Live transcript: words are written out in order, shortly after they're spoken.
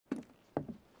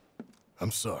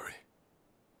I'm sorry.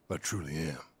 I truly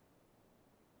am.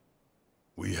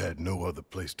 We had no other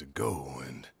place to go,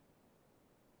 and...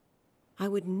 I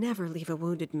would never leave a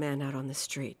wounded man out on the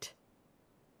street.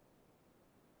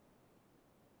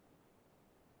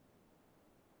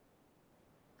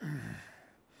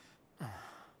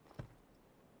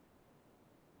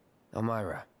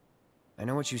 Elmyra, I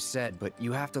know what you said, but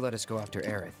you have to let us go after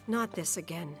Aerith. Not this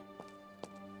again.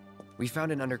 We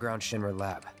found an underground Shinra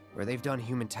lab, where they've done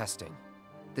human testing.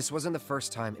 This wasn't the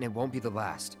first time, and it won't be the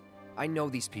last. I know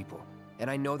these people, and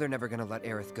I know they're never gonna let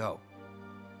Aerith go.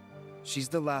 She's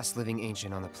the last living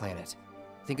ancient on the planet.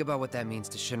 Think about what that means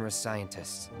to Shinra's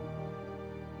scientists.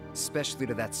 Especially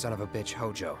to that son of a bitch,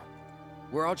 Hojo.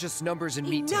 We're all just numbers and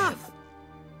meat to him. Enough!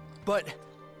 But...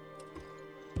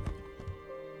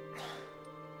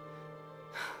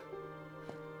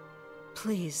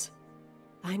 Please,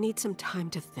 I need some time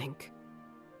to think.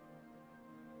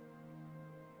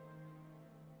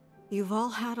 You've all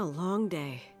had a long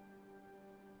day.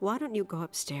 Why don't you go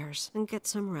upstairs and get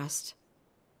some rest?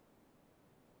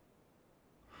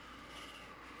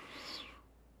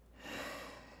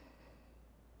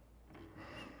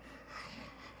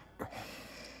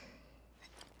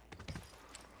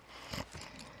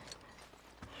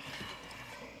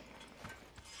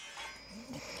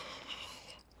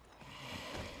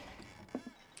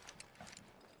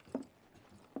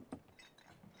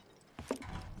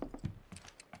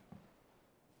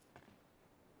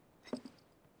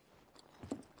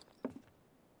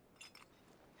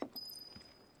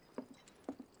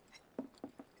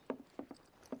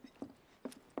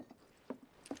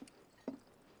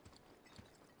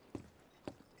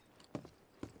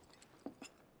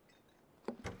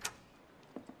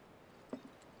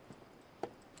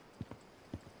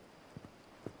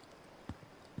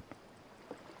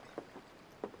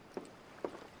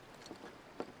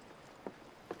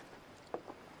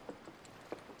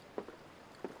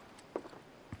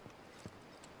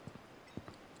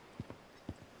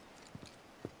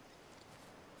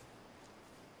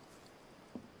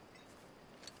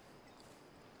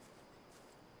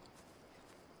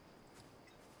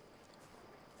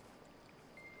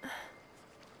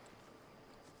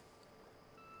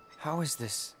 How is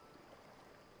this?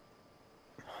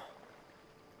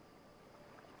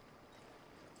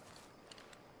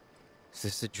 Is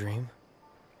this a dream?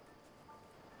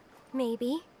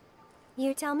 Maybe.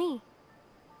 You tell me.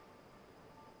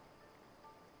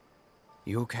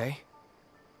 You okay?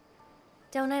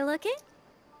 Don't I look it?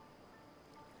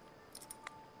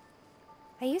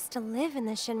 I used to live in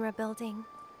the Shinra building,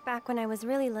 back when I was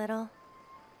really little.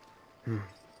 Your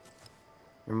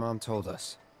mom told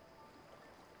us.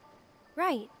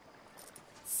 Right.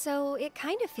 So it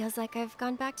kind of feels like I've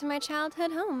gone back to my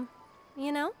childhood home,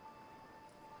 you know?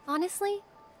 Honestly,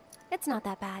 it's not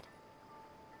that bad.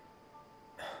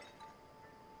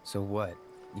 So what?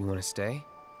 You want to stay?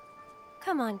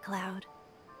 Come on, Cloud.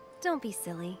 Don't be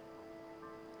silly.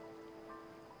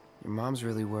 Your mom's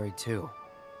really worried too.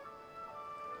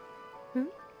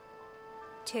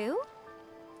 Two?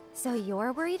 So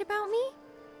you're worried about me?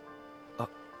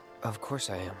 Of course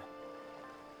I am.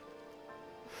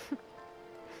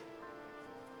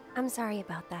 I'm sorry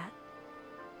about that.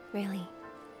 Really.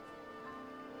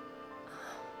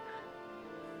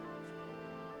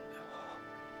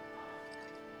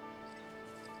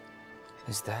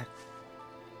 Is that...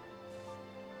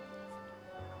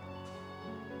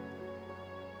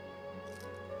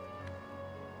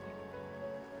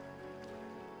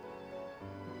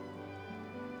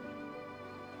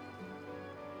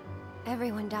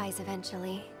 Everyone dies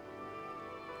eventually.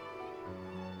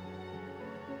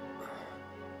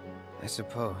 I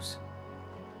suppose.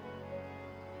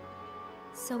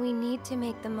 So we need to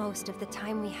make the most of the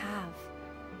time we have.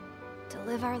 To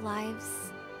live our lives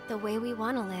the way we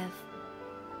want to live.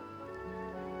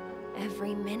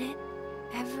 Every minute,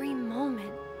 every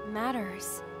moment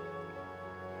matters.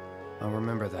 I'll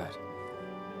remember that.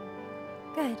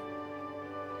 Good.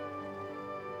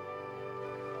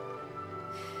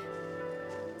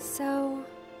 So...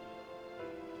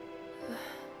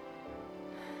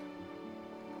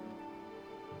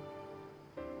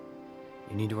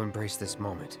 You need to embrace this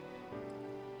moment.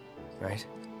 Right?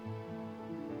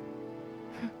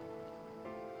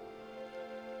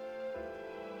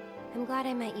 I'm glad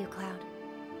I met you, Cloud.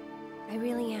 I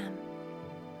really am.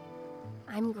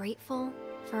 I'm grateful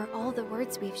for all the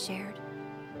words we've shared,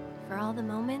 for all the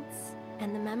moments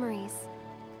and the memories.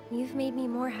 You've made me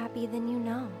more happy than you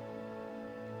know.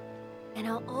 And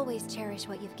I'll always cherish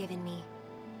what you've given me.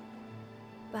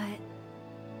 But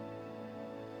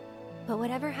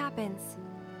whatever happens,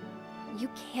 you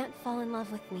can't fall in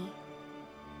love with me.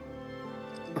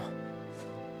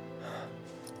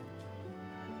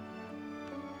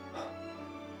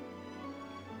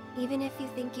 Even if you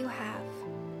think you have,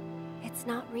 it's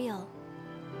not real.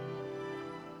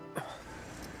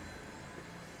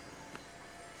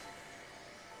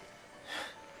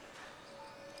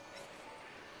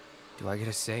 Do I get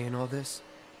a say in all this?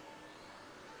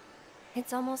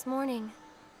 It's almost morning.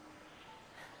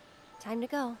 Time to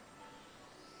go.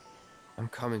 I'm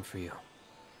coming for you.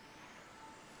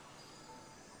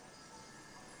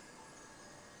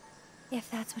 If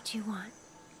that's what you want.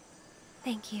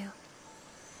 Thank you.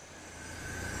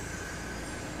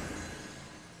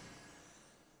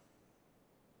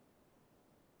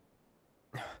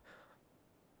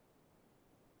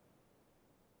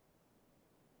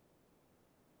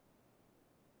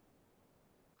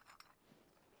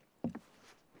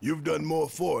 You've done more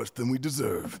for us than we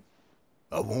deserve.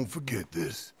 I won't forget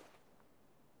this.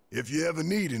 If you ever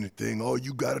need anything, all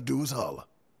you gotta do is holler.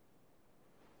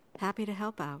 Happy to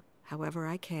help out, however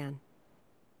I can.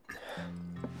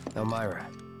 Elmira.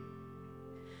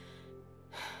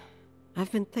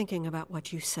 I've been thinking about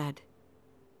what you said.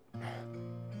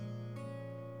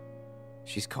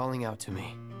 She's calling out to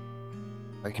me.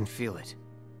 I can feel it.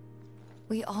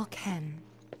 We all can.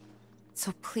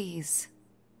 So please.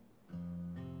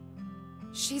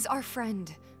 She's our friend.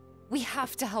 We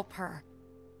have to help her.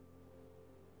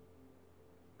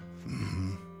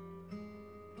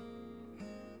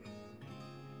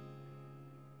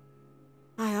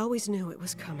 I always knew it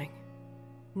was coming.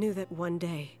 Knew that one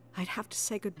day I'd have to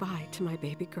say goodbye to my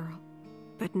baby girl.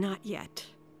 But not yet.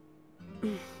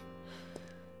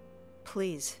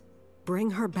 Please,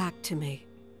 bring her back to me.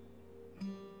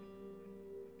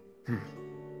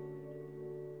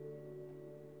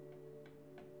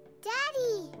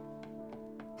 Daddy!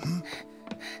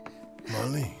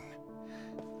 Marlene.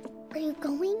 Are you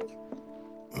going?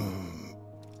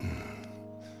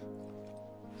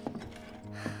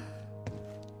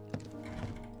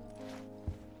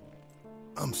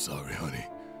 I'm sorry, honey.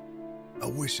 I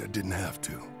wish I didn't have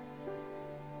to.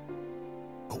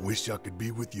 I wish I could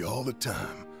be with you all the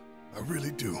time. I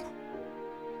really do.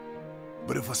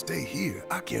 But if I stay here,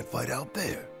 I can't fight out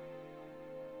there.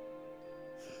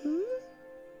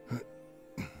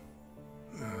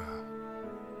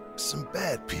 Some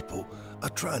bad people are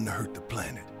trying to hurt the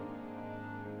planet.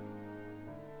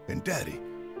 And Daddy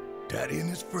and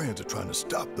his friends are trying to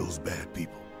stop those bad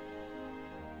people.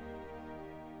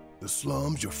 The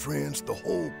slums, your friends, the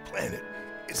whole planet.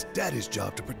 It's Daddy's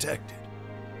job to protect it.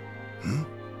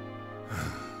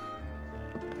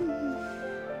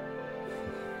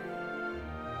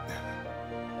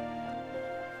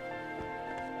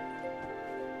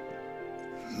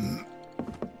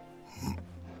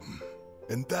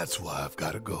 And that's why I've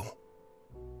got to go.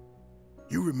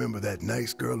 You remember that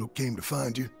nice girl who came to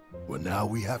find you? Well, now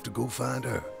we have to go find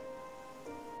her.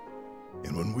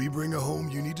 And when we bring her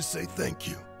home, you need to say thank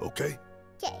you, okay?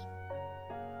 Okay.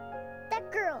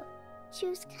 That girl, she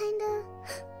was kinda...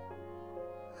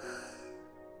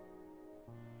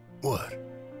 What?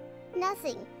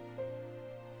 nothing.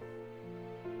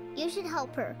 You should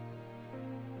help her.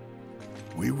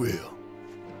 We will.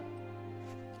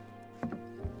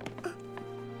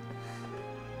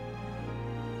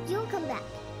 You'll come back,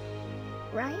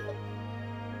 right?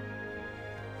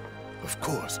 Of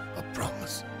course, I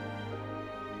promise.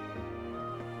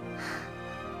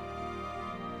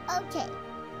 Okay.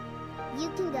 You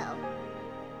can go.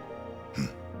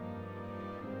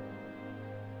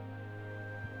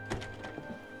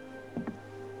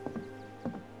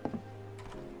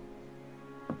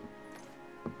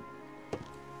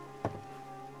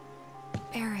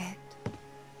 Aerith.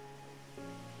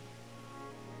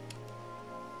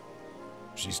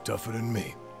 She's tougher than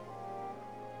me.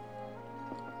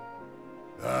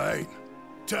 All right,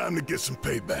 time to get some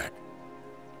payback.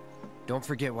 Don't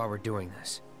forget why we're doing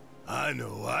this. I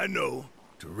know.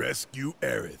 To rescue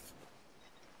Aerith.